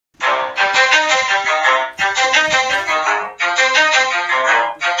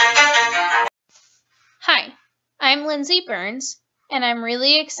Lindsay Burns, and I'm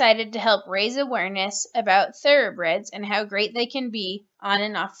really excited to help raise awareness about thoroughbreds and how great they can be on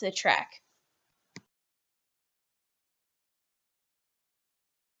and off the track.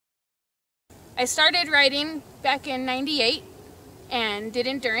 I started riding back in '98 and did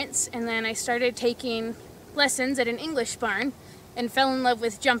endurance, and then I started taking lessons at an English barn and fell in love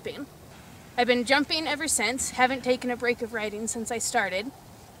with jumping. I've been jumping ever since, haven't taken a break of riding since I started,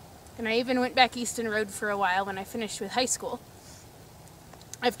 and I even went back east and rode for a while when I finished with high school.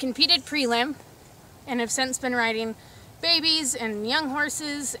 I've competed prelim and have since been riding babies and young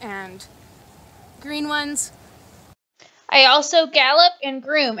horses and green ones. I also gallop and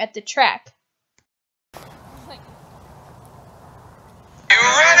groom at the track. You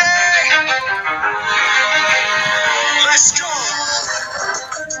ready? Let's go!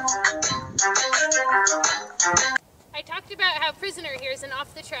 I talked about how Prisoner here is an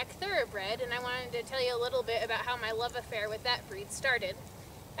off-the-track thoroughbred, and I wanted to tell you a little bit about how my love affair with that breed started.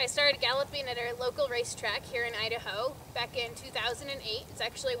 I started galloping at a local racetrack here in Idaho back in 2008. It's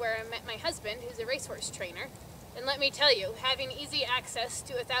actually where I met my husband, who's a racehorse trainer. And let me tell you, having easy access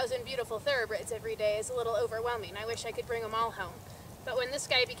to 1,000 beautiful thoroughbreds every day is a little overwhelming. I wish I could bring them all home. But when this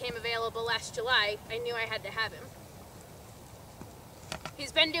guy became available last July, I knew I had to have him.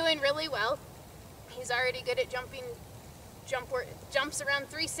 He's been doing really well. He's already good at jumps around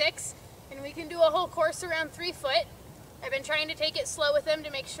 3.6, and we can do a whole course around 3 foot. I've been trying to take it slow with him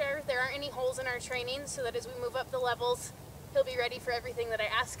to make sure there aren't any holes in our training so that as we move up the levels, he'll be ready for everything that I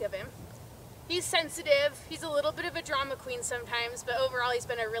ask of him. He's sensitive, he's a little bit of a drama queen sometimes, but overall he's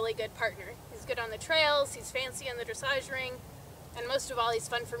been a really good partner. He's good on the trails, he's fancy on the dressage ring, and most of all, he's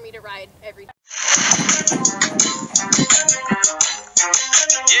fun for me to ride every day.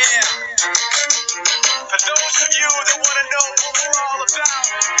 Yeah. For those of you that want to know what we're all about,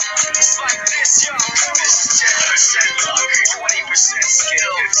 it's like this, yo. This is 10% luck, 20%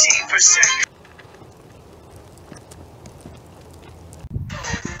 skill, 15%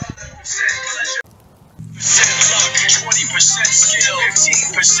 pleasure. 20% skill,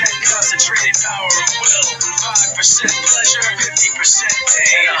 15% concentrated power of will, 5% pleasure, 50%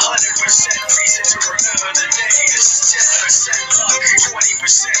 pain, 100% reason to remember the day. This is 10% luck,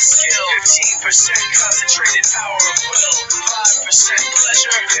 20% skill, 15% concentrated power of will, 5%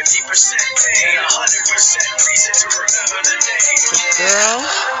 pleasure, 50% pain, 100% reason to remember the day. Girl.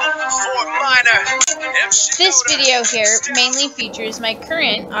 Fort Minor. This video here mainly features my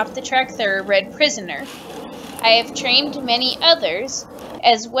current off-the-track thoroughbred Prisoner. I have trained many others,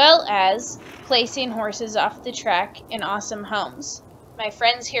 as well as placing horses off the track in awesome homes. My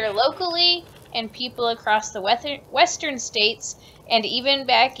friends here locally and people across the western states and even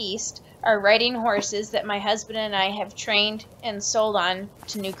back east are riding horses that my husband and I have trained and sold on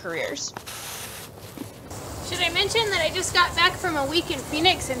to new careers. Should I mention that I just got back from a week in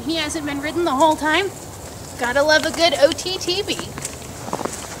Phoenix and he hasn't been ridden the whole time? Gotta love a good OTTB.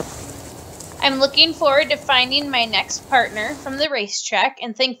 I'm looking forward to finding my next partner from the racetrack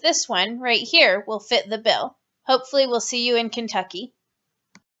and think this one right here will fit the bill. Hopefully we'll see you in Kentucky.